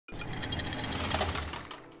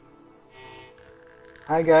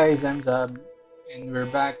Hi guys, I'm Zab, and we're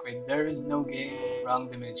back with There Is No Game, Wrong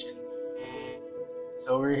Dimensions.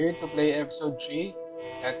 So we're here to play episode 3.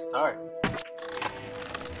 Let's start.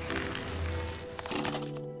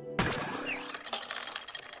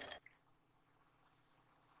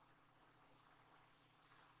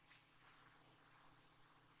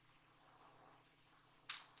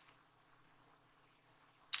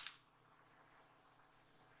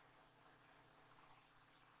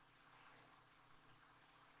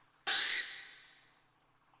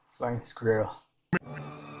 Flying squirrel.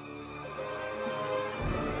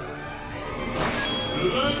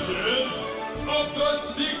 Legend of the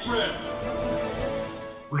Secret!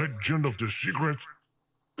 Legend of the Secret?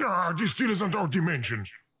 This still isn't our dimension.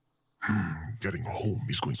 Getting home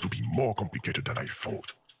is going to be more complicated than I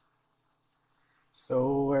thought.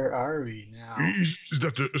 So where are we now? Is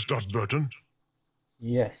that the start button?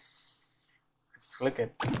 Yes. Let's click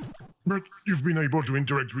it. But you've been able to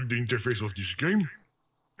interact with the interface of this game?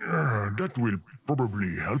 That will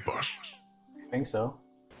probably help us. I think so.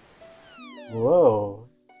 Whoa.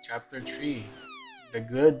 Chapter 3. The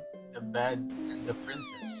Good, the Bad, and the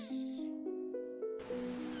Princess.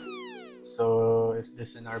 So is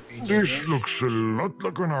this an RPG This game? looks a lot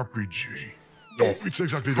like an RPG. Yes. It's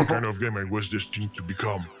exactly the kind of game I was destined to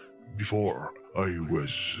become before I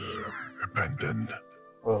was abandoned.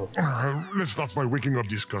 Whoa. Let's start by waking up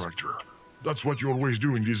this character. That's what you always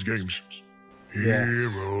do in these games. Yes.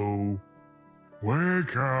 Hero,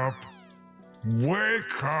 wake up!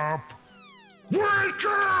 Wake up! Wake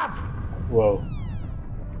up! Whoa.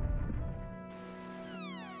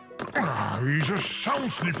 He's a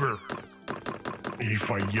sound sleeper.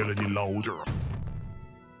 If I yell any louder.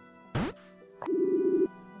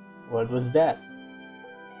 What was that?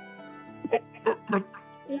 But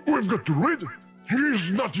we've got to read.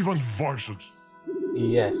 He's not even voiced.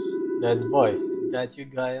 Yes, that voice. Is that you,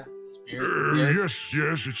 Gaia? Spirit? here?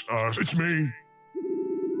 Yes, it's us. It's me.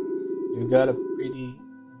 You got a pretty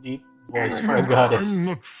deep voice for a goddess.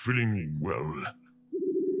 I'm not feeling well.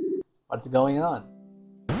 What's going on?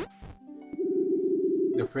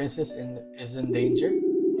 The princess is in danger,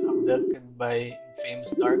 abducted by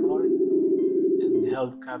famous Dark Lord, and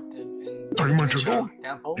held captive in the Dimensional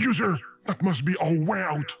temple. User, that must be our way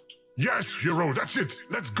out. Yes, hero, that's it.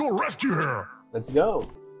 Let's go rescue her. Let's go!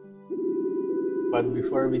 But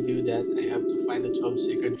before we do that, I have to find the 12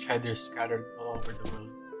 sacred feathers scattered all over the world,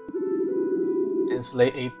 and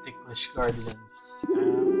slay 8 ticklish guardians,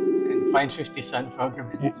 and find 50 sun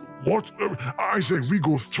fragments. What? I say we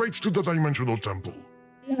go straight to the dimensional temple.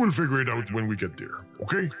 We'll figure it out when we get there,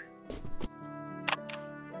 okay?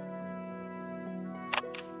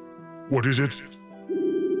 What is it?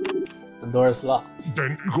 The door is locked.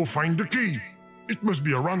 Then go find the key. It must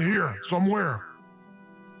be around here, somewhere.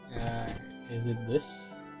 Is it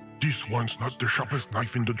this? This one's not the sharpest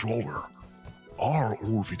knife in the drawer. Are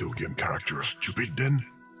all video game characters stupid then?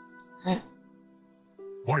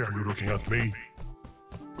 Why are you looking at me?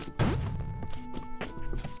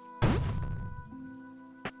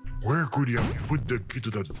 Where could he have put the key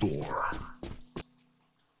to that door?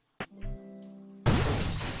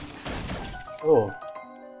 Oh,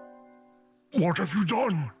 What have you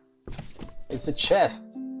done? it's a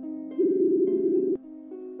chest.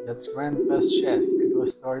 That's Grandpa's chest. It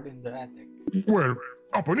was stored in the attic. Well,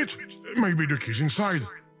 open it. Maybe the key's inside.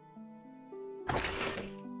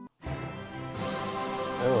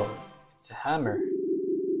 Oh, it's a hammer.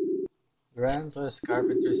 Grandpa's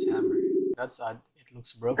carpenter's hammer. That's odd. It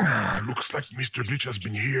looks broken. Looks like Mr. Glitch has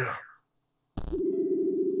been here.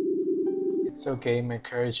 It's okay, my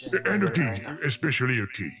courage and And a vigor are key, enough. especially a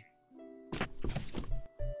key.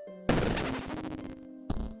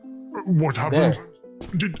 What happened?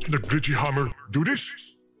 Did the glitchy hammer do this?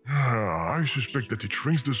 I suspect that it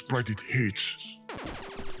rings the sprite it hits.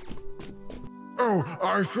 Oh,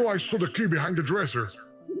 I thought I saw the key behind the dresser.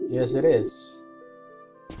 Yes, it is.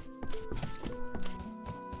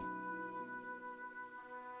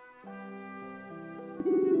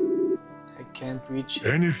 I can't reach it.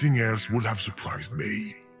 Anything else would have surprised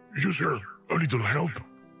me. User, a little help?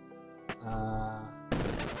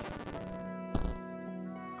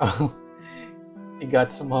 Oh, he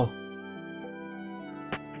got some help.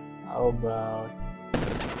 How about...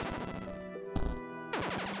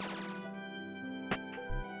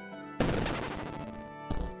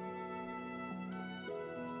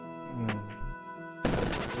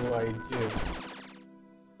 What do I do?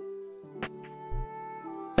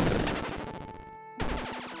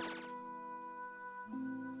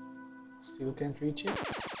 Still can't reach it?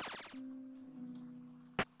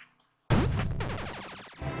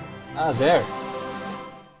 Ah, there.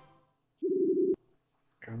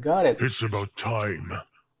 got it. It's about time.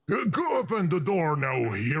 Go open the door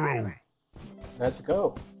now, hero. Let's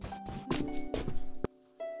go.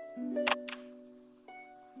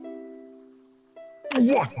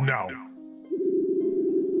 What now?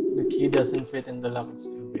 The key doesn't fit in the lock, it's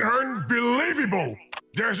too big. Unbelievable!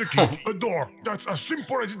 There's a key, a door. That's as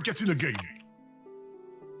simple as it gets in a game.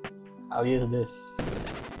 I'll use this.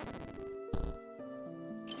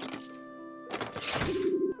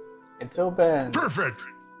 It's open. Perfect!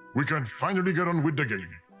 We can finally get on with the game.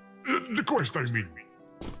 The quest, I mean.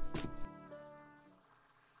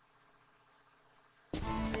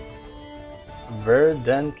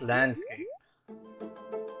 Verdant landscape.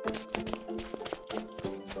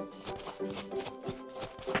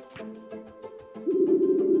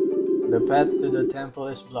 The path to the temple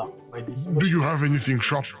is blocked by these bushes. Do you have anything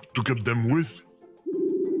sharp to cut them with?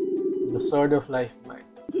 The sword of life might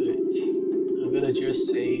do it. The villagers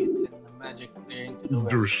say it's in the magic clearing to the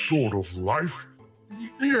west. The sword of life?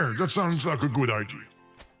 Yeah, that sounds like a good idea.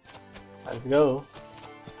 Let's go.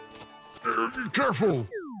 Careful!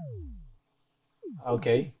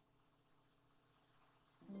 Okay.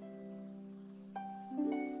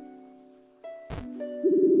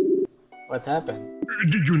 What happened?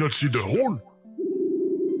 Did you not see the hole?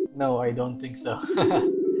 No, I don't think so.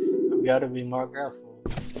 I've got to be more careful.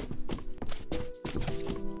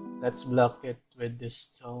 Let's block it with this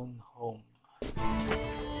stone home.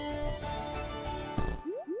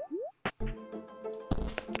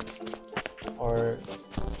 Or...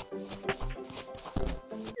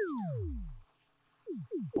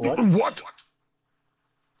 What? What?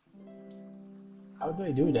 How do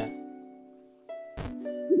I do that?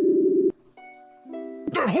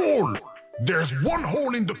 The hole! There's one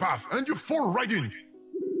hole in the path and you fall right in.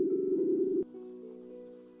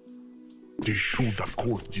 They should have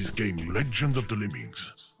called this game Legend of the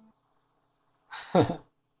Lemmings. But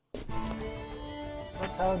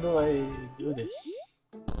how do I do this?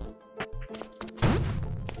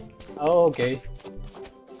 Oh, okay.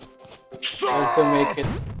 How to make it...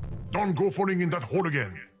 Don't go falling in that hole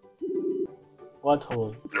again. What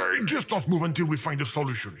hole? Just don't move until we find a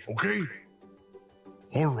solution, okay?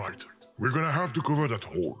 Alright, we're gonna have to cover that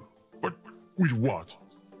hole. But with what?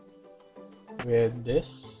 With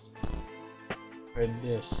this? With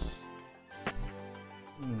this?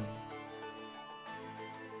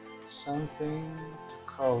 Something to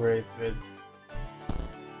cover it with.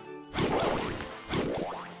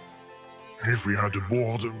 If we had a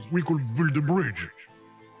board, we could build a bridge.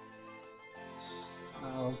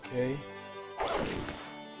 Okay.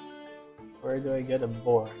 Where do I get a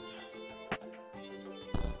board?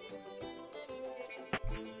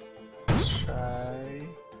 Let's try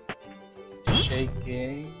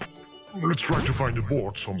shaking. Let's try to find a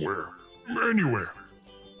board somewhere. Anywhere.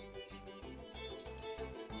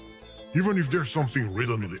 Even if there's something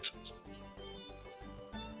written on it.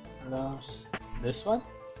 Lost. This one?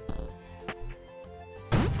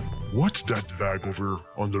 What's that bag over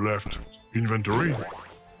on the left? Inventory?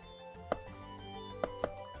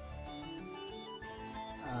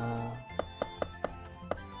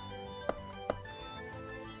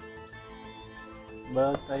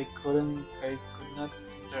 But I could not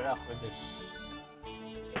interact with this.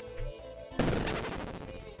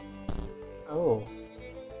 Oh.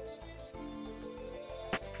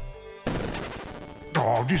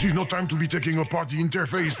 Oh, this is no time to be taking apart the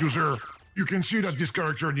interface, user. You can see that this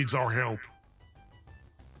character needs our help.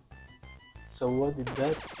 So what did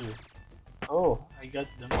that do? Oh, I got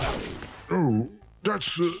the map. Oh,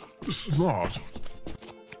 that's smart.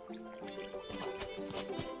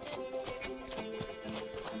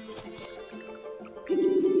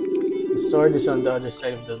 The sword is on the other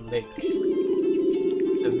side of the lake.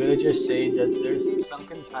 The villagers say that there's a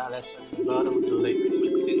sunken palace at the bottom of the lake,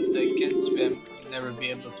 but since I can't swim, I'll never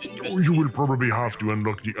be able to investigate. You will probably have to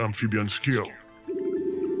unlock the amphibian skill.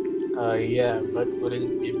 Yeah, but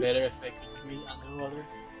wouldn't it be better if I could breathe underwater?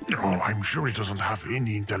 Oh, I'm sure it doesn't have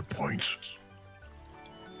any intel points.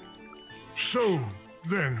 So,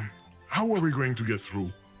 then, how are we going to get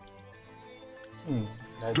through?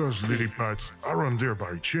 Those lily pads aren't there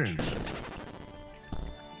by chance.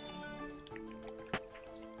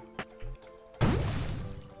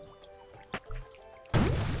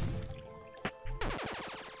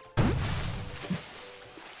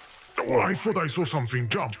 Oh, I thought I saw something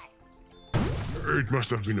jump. It must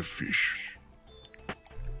have been a fish.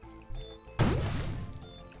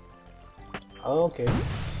 Okay.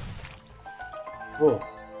 Whoa.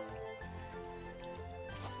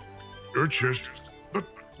 A chest? But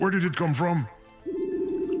where did it come from?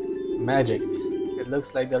 Magic. It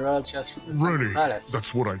looks like the royal chest from the Really? palace.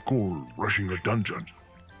 That's what I call rushing a dungeon.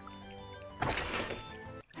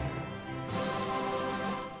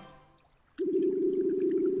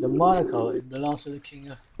 monocle, it belongs to the king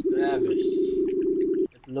of the abyss.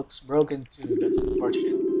 It looks broken too, that's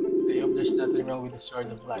unfortunate. I hope there's nothing wrong with the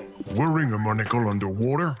sword of life. Wearing a monocle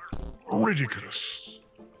underwater? Ridiculous.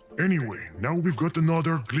 Anyway, now we've got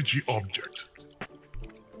another glitchy object.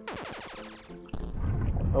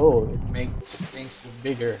 Oh, it makes things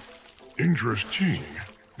bigger. Interesting.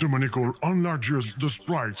 The monocle enlarges the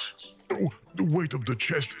sprites. Oh, the weight of the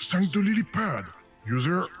chest sank the lily pad.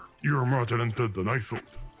 User, you're more talented than I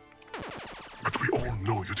thought. But we all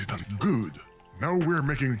know you didn't. Good. Now we're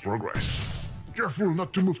making progress. Careful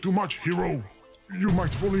not to move too much, hero. You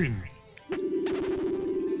might fall in.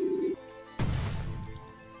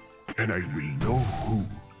 And I will know who.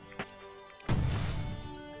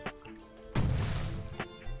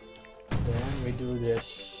 Then we do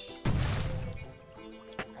this.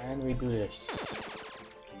 And we do this.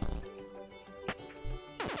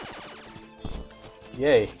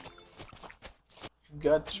 Yay.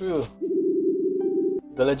 Got through.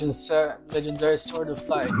 The legendary sword of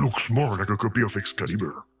life. Looks more like a copy of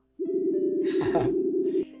Excalibur.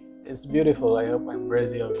 It's beautiful. I hope I'm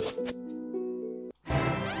worthy of it.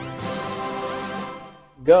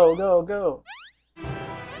 Go, go, go!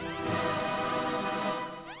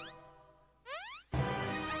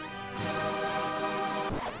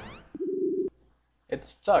 It's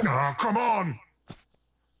stuck. Ah, come on!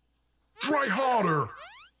 Try harder!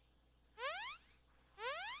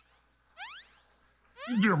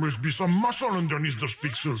 There must be some muscle underneath those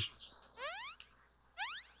pixels.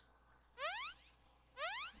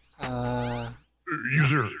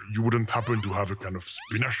 User, you wouldn't happen to have a kind of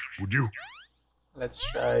spinach, would you? Let's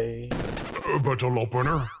try. A bottle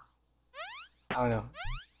opener? I don't know.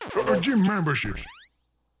 A gym membership?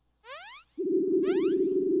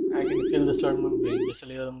 I can feel the sword moving just a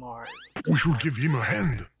little more. We should give him a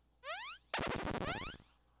hand.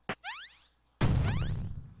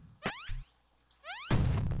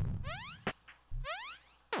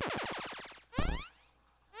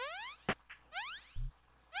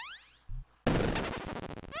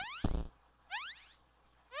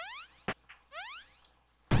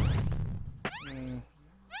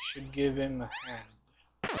 Should give him a hand.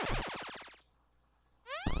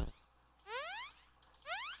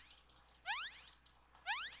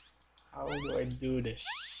 How do I do this?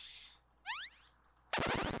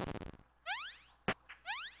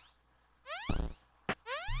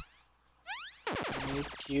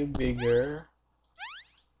 Make you bigger.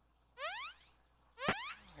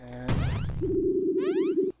 And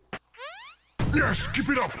Yes, keep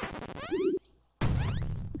it up!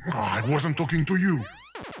 Ah, I wasn't talking to you.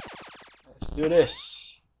 let's do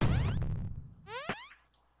this.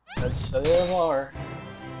 That's a little more.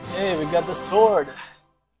 Hey, we got the sword.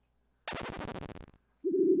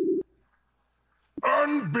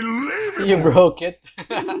 Unbelievable! You broke it.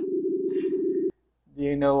 Do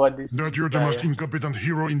you know what this That you're the most incompetent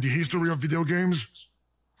hero in the history of video games?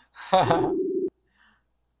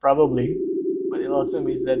 Probably, but it also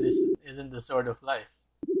means that this isn't the sword of life.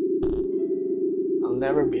 I'll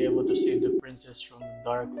never be able to save the princess from the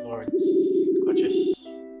Dark Lord's clutches.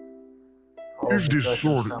 All If this because of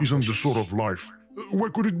sword some isn't the wishes. sword of life,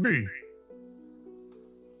 what could it be?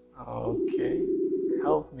 Okay,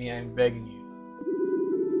 help me, I'm begging you.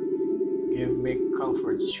 Give me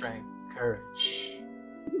comfort, strength, courage.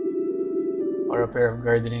 Or a pair of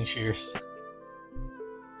gardening shears.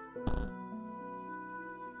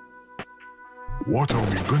 What are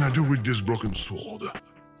we gonna do with this broken sword?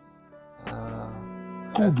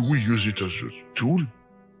 Could That's we use it as a tool?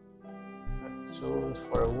 a tool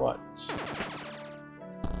for what?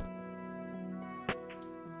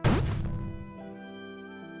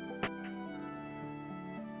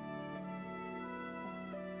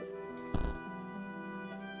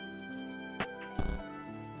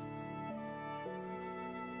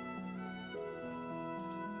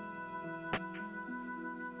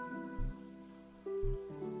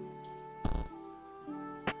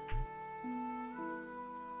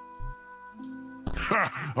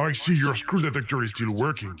 Ha! I see your screw detector is still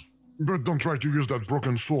working. But don't try to use that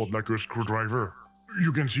broken sword like a screwdriver.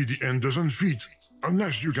 You can see the end doesn't fit,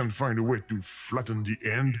 unless you can find a way to flatten the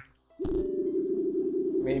end.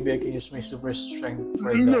 Maybe I can use my super strength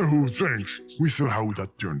for that. No, thanks. We saw how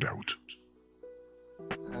that turned out.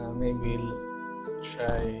 Maybe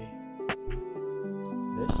try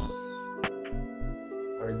this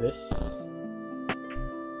or this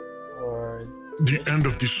or The this. end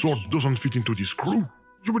of this sword doesn't fit into the screw.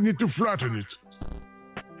 You would need to flatten it.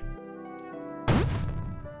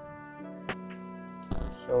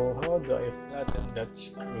 So how do I flatten that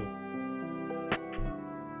screw?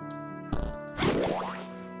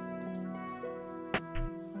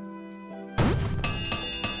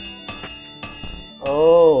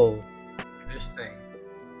 this thing.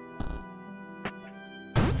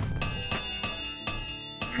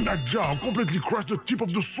 That jar completely crushed the tip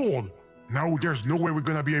of the sword. Now there's no way we're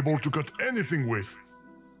gonna be able to cut anything with.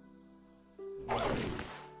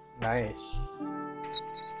 Nice.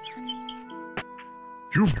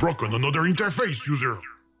 You've broken another interface, user.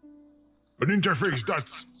 An interface that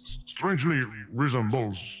strangely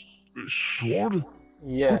resembles a sword?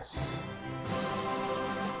 Yes.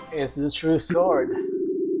 It's the true sword.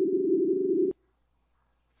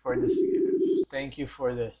 For this gift. Thank you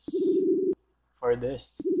for this. For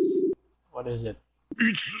this. What is it?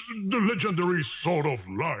 It's the legendary Sword of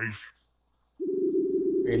Life.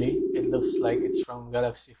 Really? It looks like it's from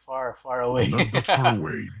galaxy far, far away. Not that far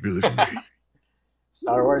away, believe me.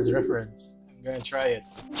 Star Wars reference. I'm gonna try it.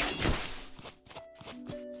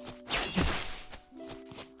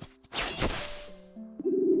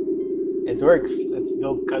 It works. Let's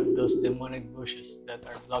go cut those demonic bushes that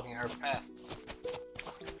are blocking our path.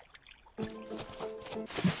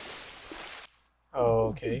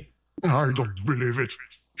 Okay. I don't believe it.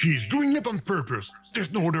 He's doing it on purpose.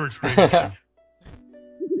 There's no other explanation.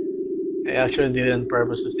 I actually did it on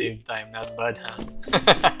purpose to save time. Not bad, huh?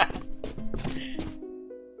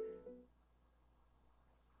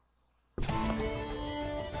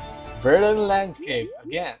 Verdant landscape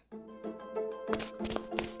again.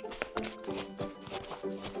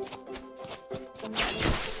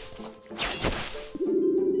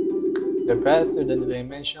 The path to the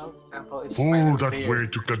dimensional temple is Oh, that clear. way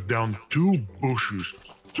to cut down 2 bushes.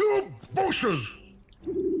 2 bushes!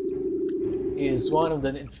 He is one of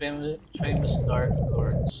the famous Dark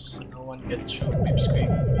Lords. No one gets through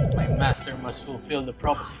Pipsqueak. My master must fulfill the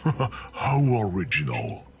prophecy. How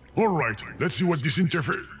original. Alright, let's see what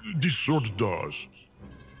this sword does.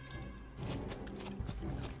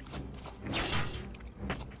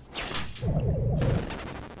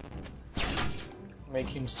 Make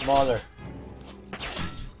him smaller.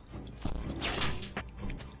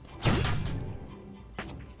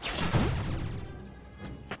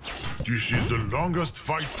 This is the longest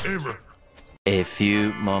fight ever. A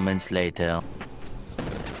few moments later.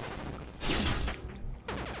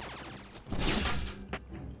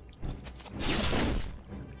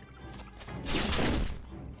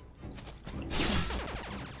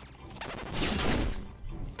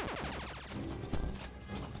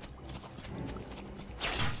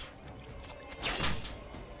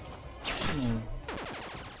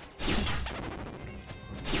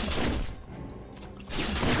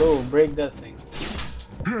 Go, break that thing.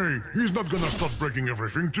 Hey, he's not gonna stop breaking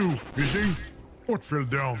everything too, is he? What fell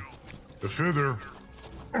down? The feather?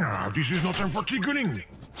 Ah, this is no time for giggling.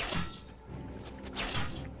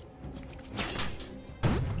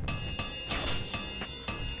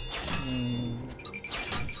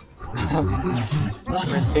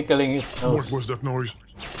 We're tickling his What nose. was that noise?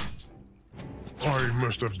 I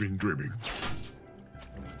must have been dreaming.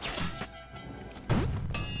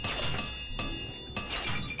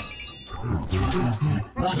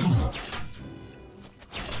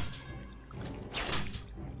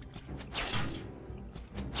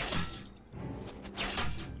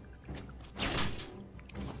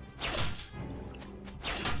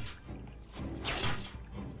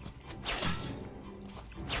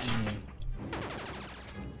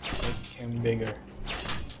 Make him bigger.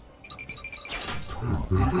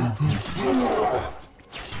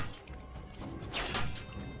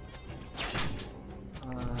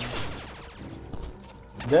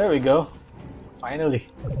 There we go. Finally.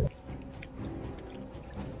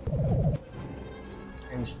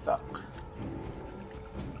 I'm stuck.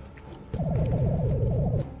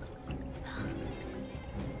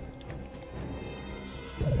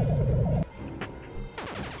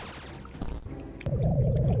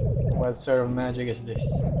 What sort of magic is this?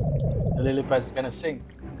 The lily pad's gonna sink.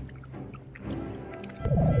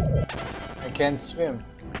 I can't swim.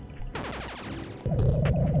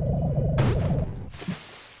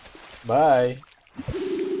 Bye.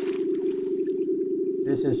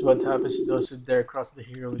 This is what happens to those who dare cross the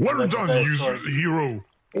hero with Well the done, legendary you sword. hero.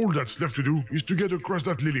 All that's left to do is to get across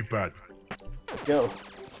that lily pad. Let's go.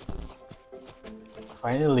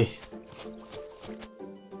 Finally.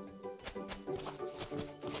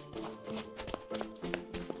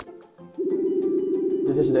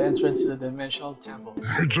 This is the entrance to the dimensional temple.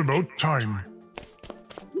 It's about time.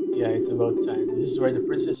 Yeah, it's about time. This is where the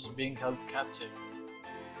princess is being held captive.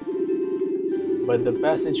 But the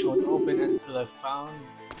passage won't open until I've found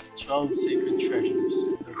 12 sacred treasures.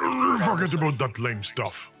 Forget about that lame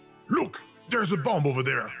stuff. Look, there's a bomb over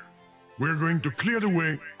there. We're going to clear the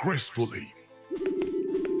way gracefully.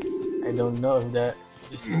 I don't know if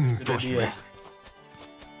this is a good Trust idea. me.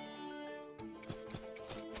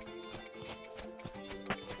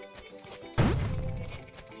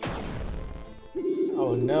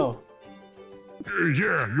 no.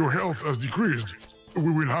 Yeah, your health has decreased.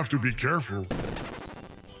 We will have to be careful.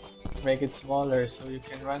 Let's make it smaller so you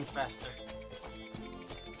can run faster.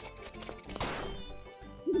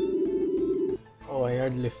 Oh, I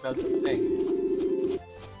hardly felt a thing.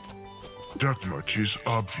 That much is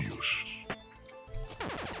obvious.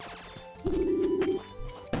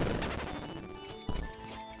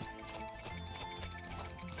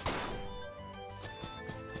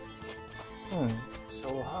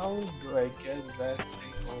 So how do I get that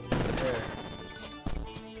thing over there?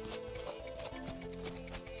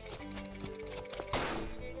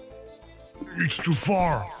 It's too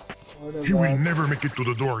far. He will never make it to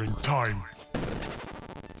the door in time.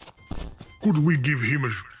 Could we give him a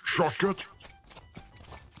shortcut?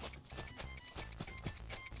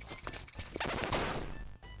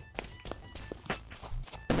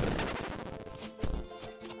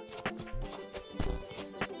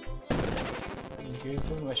 Give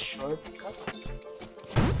him a shortcut?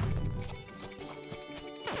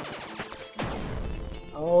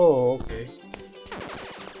 Oh, okay.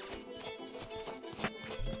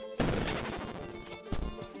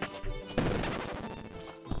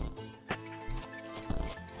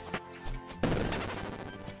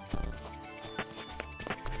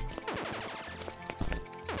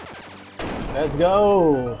 Let's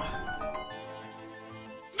go!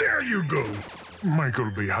 There you go!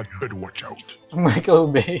 Michael Bay had better watch out. Michael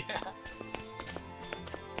Bay.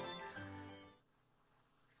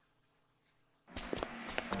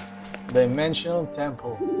 Dimensional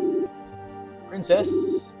Temple.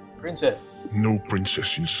 Princess? Princess. No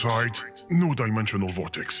princess in sight, no dimensional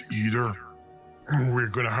vortex either. We're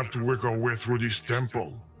gonna have to work our way through this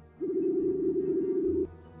temple.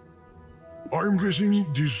 I'm guessing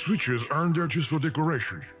these switches aren't there just for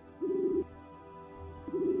decoration.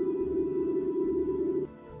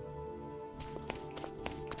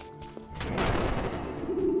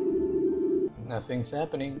 Nothing's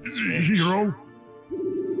happening. Hero?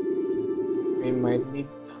 We might need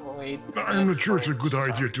to wait. I'm not sure it's a good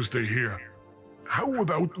idea to stay here. How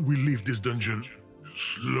about we leave this dungeon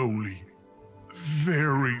slowly?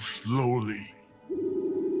 Very slowly.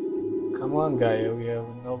 Come on, Gaia, we have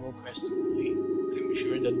a noble quest to complete. I'm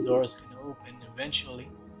sure the doors can open eventually.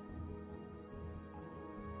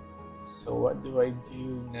 So what do I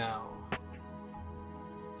do now?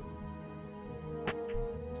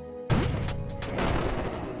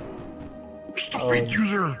 Stop it,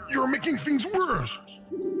 user! You're making things worse!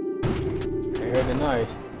 I heard a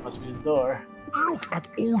noise. Must be the door. Look at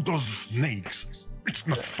all those snakes. It's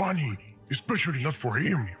not funny, especially not for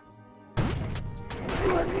him.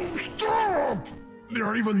 Stop! There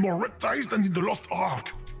are even more reptiles than in the Lost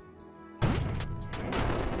Ark.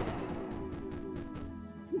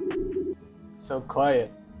 So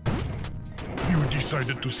quiet. You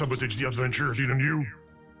decided to sabotage the adventure, didn't you?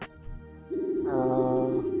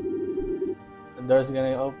 The door's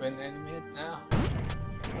gonna open any minute now.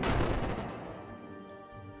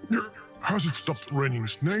 Has it stopped raining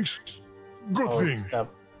snakes? Good Oh, thing.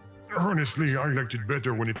 stop. Honestly, I liked it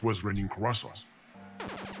better when it was raining croissants.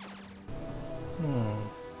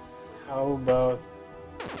 How about...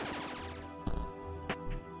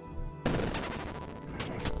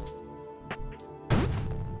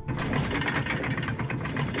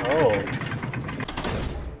 Oh.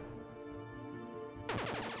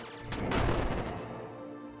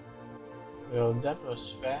 Well, that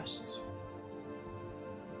was fast.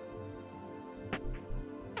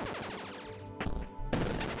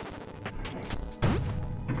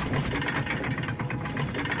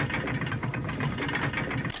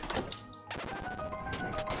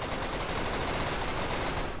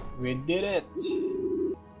 We did it!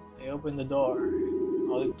 I opened the door.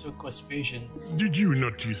 All it took was patience. Did you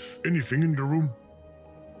notice anything in the room?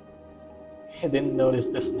 I didn't notice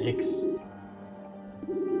the snakes.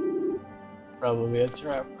 Probably a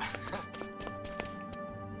trap.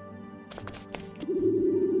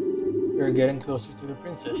 You're getting closer to the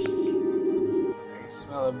princess. I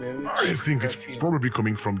smell a bewitching I think it's perfume. probably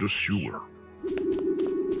coming from the sewer.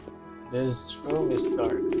 This room is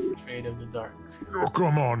dark, afraid of the dark. Oh,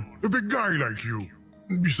 come on, a big guy like you.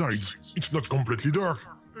 Besides, it's not completely dark.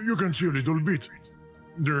 You can see a little bit.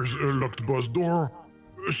 There's a locked bus door,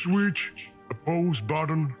 a switch, a pause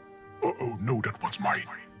button. Oh, no, that one's mine.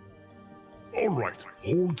 All right,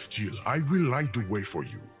 hold still. I will light the way for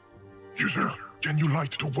you. User, can you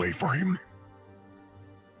light the way for him?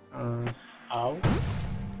 How?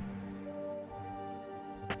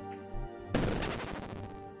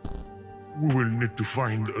 We will need to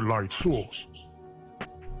find a light source.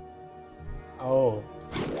 Oh.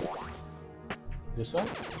 This one?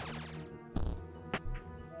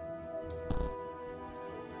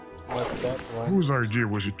 Not that one. Whose idea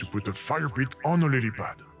was it to put a fire pit on a lily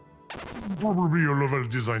pad? Probably a level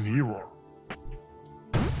design hero.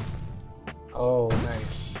 Oh,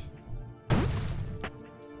 nice.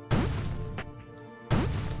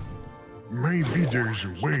 Maybe there's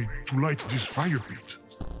a way to light this fire pit.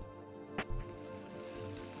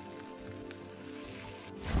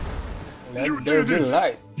 Let there be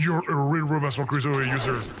light. You're a real Robinson Crusoe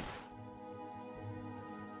user.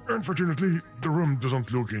 Unfortunately, the room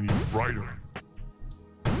doesn't look any brighter.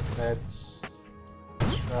 Let's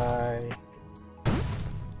try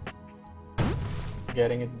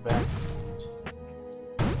getting it back.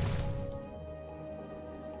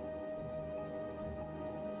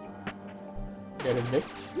 Get it, Vic?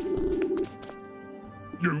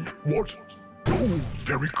 You what? Oh,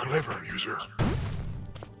 very clever user.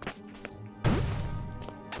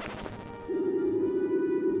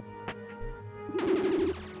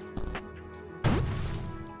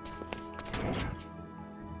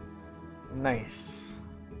 Nice.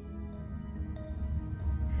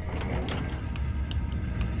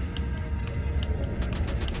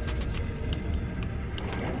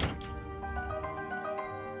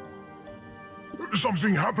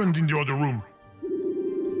 Something happened in the other room.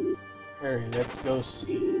 Hurry, let's go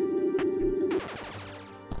see.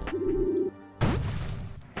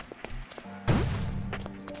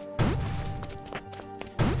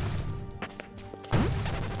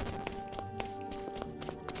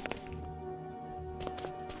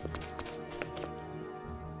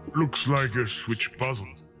 Looks like a switch puzzle.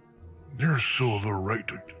 They're so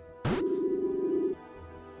overrated.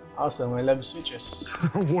 Awesome, I love switches.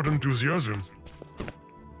 What enthusiasm.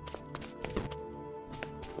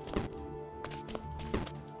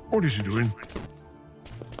 What is he doing?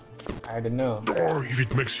 I don't know. Or if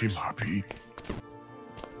it makes him happy.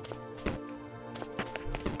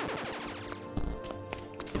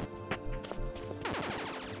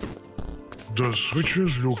 The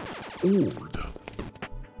switches look old.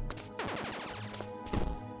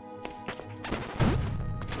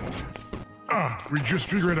 Ah, we just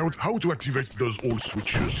figured out how to activate those old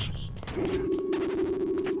switches.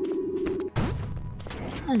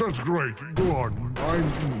 That's great. Go on.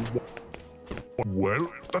 Well,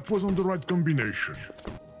 that wasn't the right combination.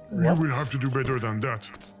 What? You will have to do better than that.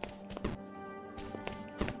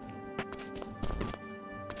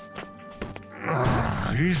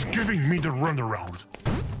 Ah, he's giving me the runaround.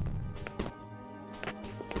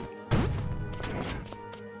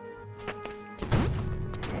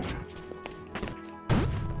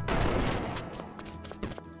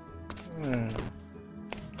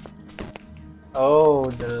 Oh,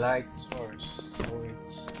 the light source. So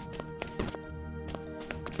it's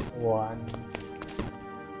 1,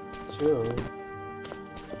 2,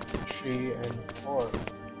 3, and 4.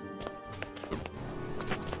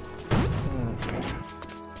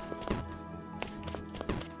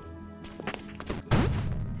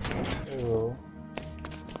 Two,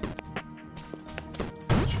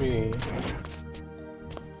 3,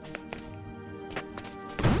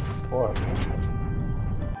 4.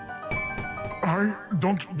 I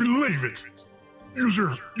don't believe it.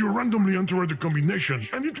 User, you randomly entered the combination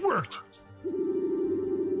and it worked.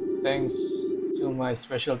 Thanks to my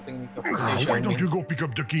special technique of rotation. Why don't you go pick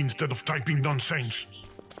up the key instead of typing nonsense?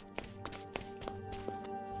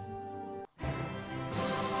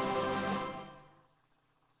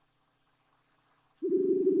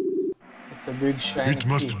 It's a big shiny It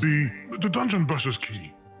must key. be the dungeon boss's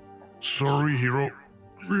key. Sorry, hero.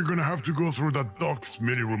 We're gonna have to go through that dark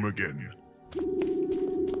mini room again.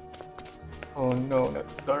 Oh no,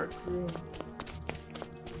 not dark room.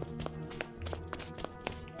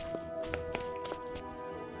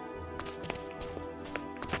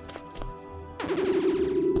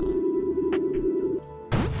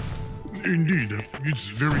 Indeed, it's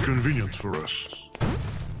very convenient for us.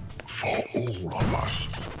 For all of us.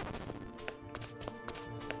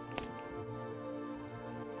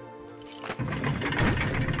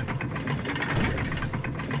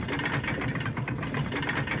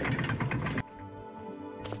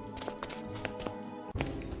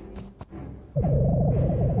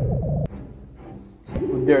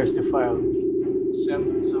 Who dares defile me?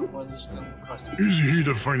 Someone who's come across the Is he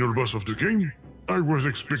the final boss of the game? I was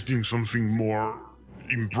expecting something more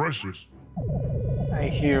impressive. I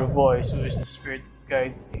hear a voice. Who is the spirit that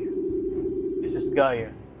guides you? This is Gaia,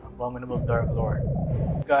 abominable dark lord.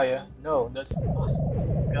 Gaia? No, that's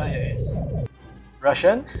impossible. Gaia is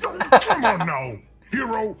Russian? Come on now!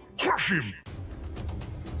 Hero, crush him!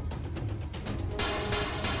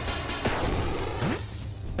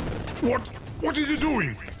 What? What is he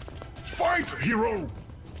doing? Fight, hero!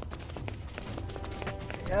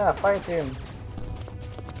 Yeah, fight him.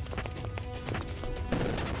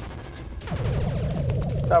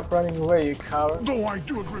 Stop running away, you coward. Though I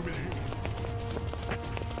do agree with him.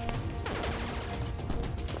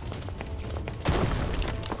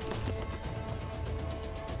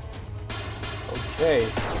 Okay.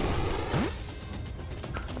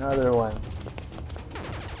 Another one.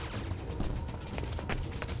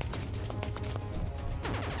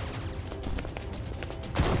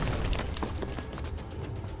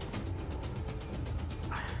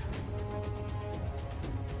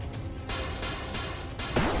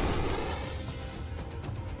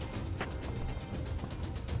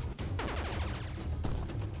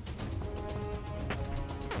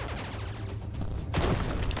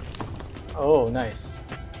 Oh, nice.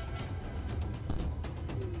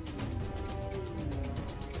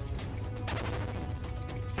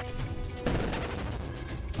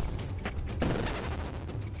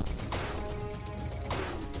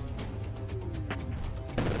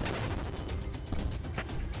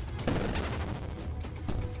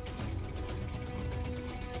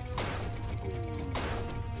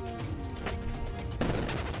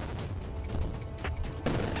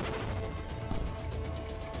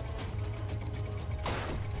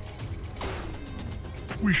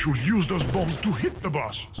 We should use those bombs to hit the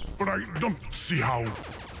boss, but I don't see how.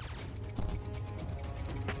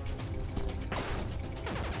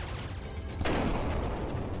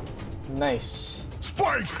 Nice.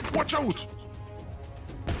 Spikes! Watch out!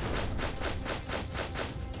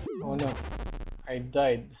 Oh no. I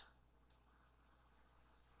died.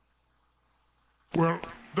 Well,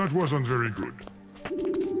 that wasn't very good.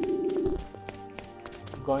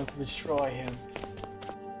 I'm going to destroy him.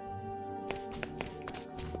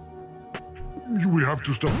 You will have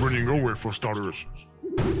to stop running away for starters.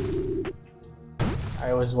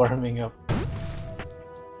 I was warming up.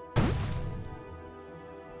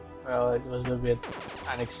 Well, it was a bit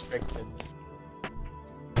unexpected.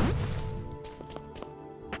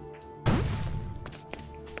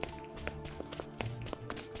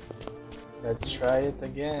 Let's try it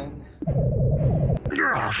again.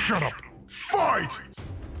 Ah, shut up! Fight!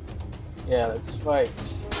 Yeah, let's fight.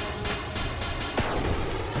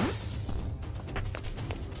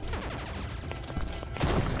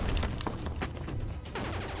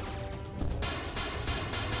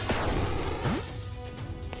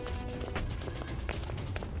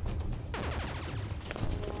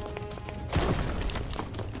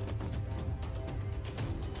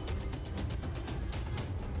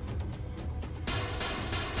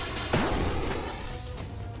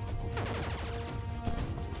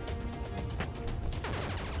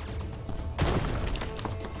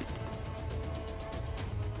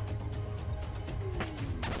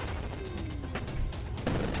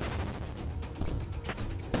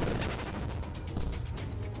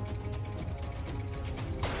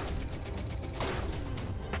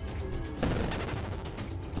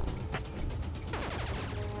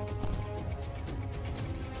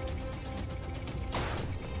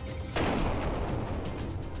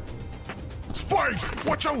 Spikes!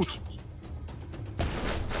 Watch out!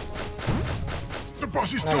 The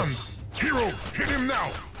boss is Nice. stunned! Hero, hit him now!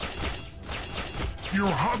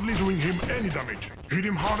 You're hardly doing him any damage. Hit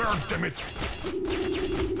him harder, damn it!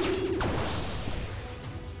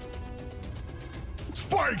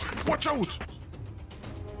 Spikes! Watch out!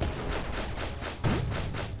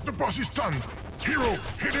 The boss is stunned! Hero,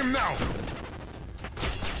 hit him now!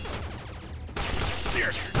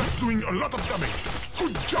 Yes, that's doing a lot of damage.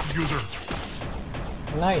 Good job, user.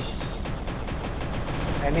 Nice.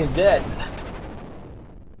 And he's dead.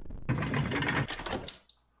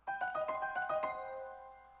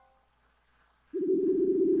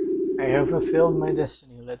 I have fulfilled my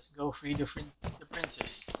destiny. Let's go free the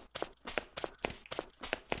princess.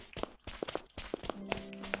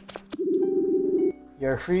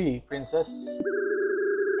 You're free, princess.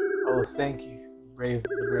 Oh, thank you, brave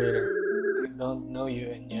liberator. I don't know you,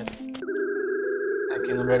 and yet I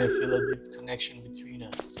can already feel a deep connection between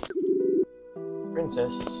us.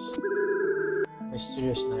 Princess,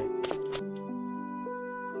 mysterious night.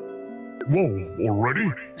 Whoa,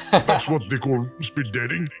 already? That's what they call speed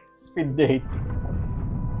dating? Speed date.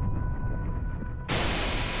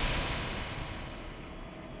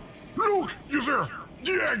 Look, user!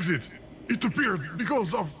 The exit! It appeared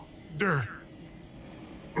because of their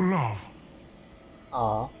love.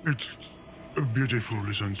 Ah, It's beautiful,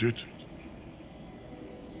 isn't it?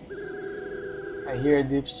 I hear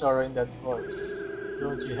deep sorrow in that voice.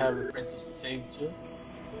 Don't you have a princess to save too?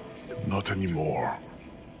 Not anymore.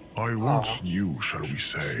 I once knew, shall we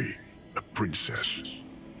say, a princess.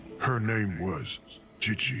 Her name was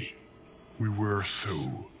Gigi. We were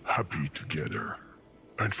so happy together.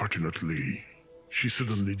 Unfortunately, she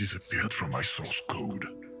suddenly disappeared from my source code.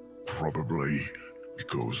 Probably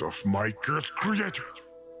because of my cursed creator.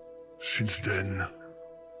 Since then,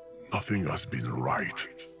 nothing has been right.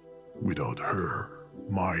 Without her,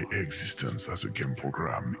 my existence as a game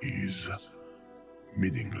program is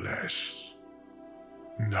meaningless.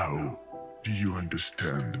 Now, do you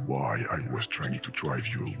understand why I was trying to drive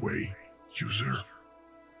you away, user?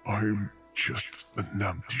 I'm just an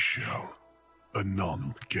empty shell, a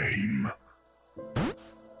non-game.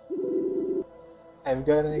 I've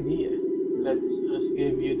got an idea. Let's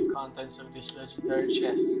give you the contents of this legendary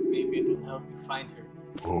chest. Maybe it will help you find her.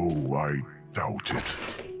 Oh, I doubt it.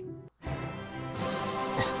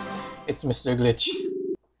 It's Mr. Glitch.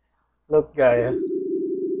 Look, Gaia.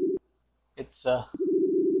 It's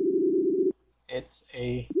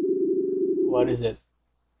a... What is it?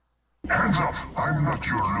 Hands up! I'm not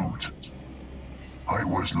your loot. I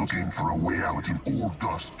was looking for a way out in Old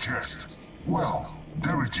Dust chest. Well,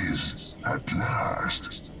 there it is, at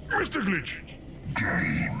last. Mr. Glitch!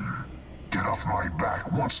 Game. Get off my back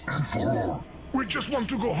once and for all. We just want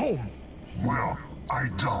to go home. Well, I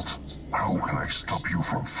don't. How can I stop you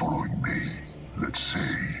from following me? Let's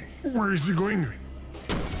see. Where is he going?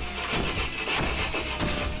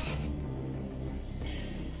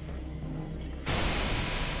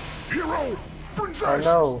 Hero! Princess!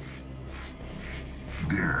 Oh no.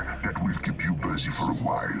 There, that will keep you busy for a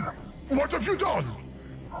while. What have you done?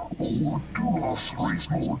 Oh, two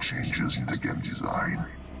small changes in the game design.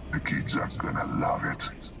 The kids are gonna love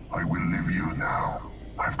it. I will leave you now.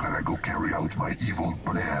 I've gotta go carry out my evil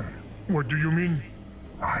plan. What do you mean?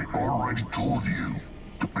 I already told you.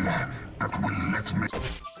 The plan that will let me...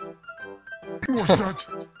 What's that?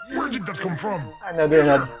 Where did that come from?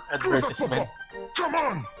 Another advertisement. Come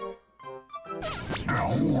on! The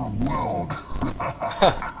whole world.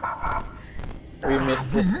 We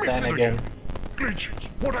missed this plan again. Glitch,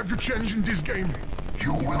 what have you changed in this game?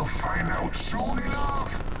 You will find out soon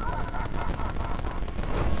enough.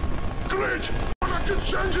 Glitch, what have you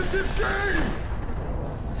changed in this game?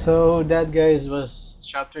 So that, guys, was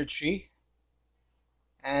chapter 3.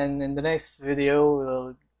 And in the next video,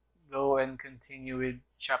 we'll go and continue with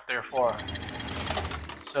chapter 4.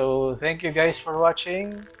 So thank you guys for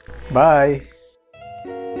watching. Bye!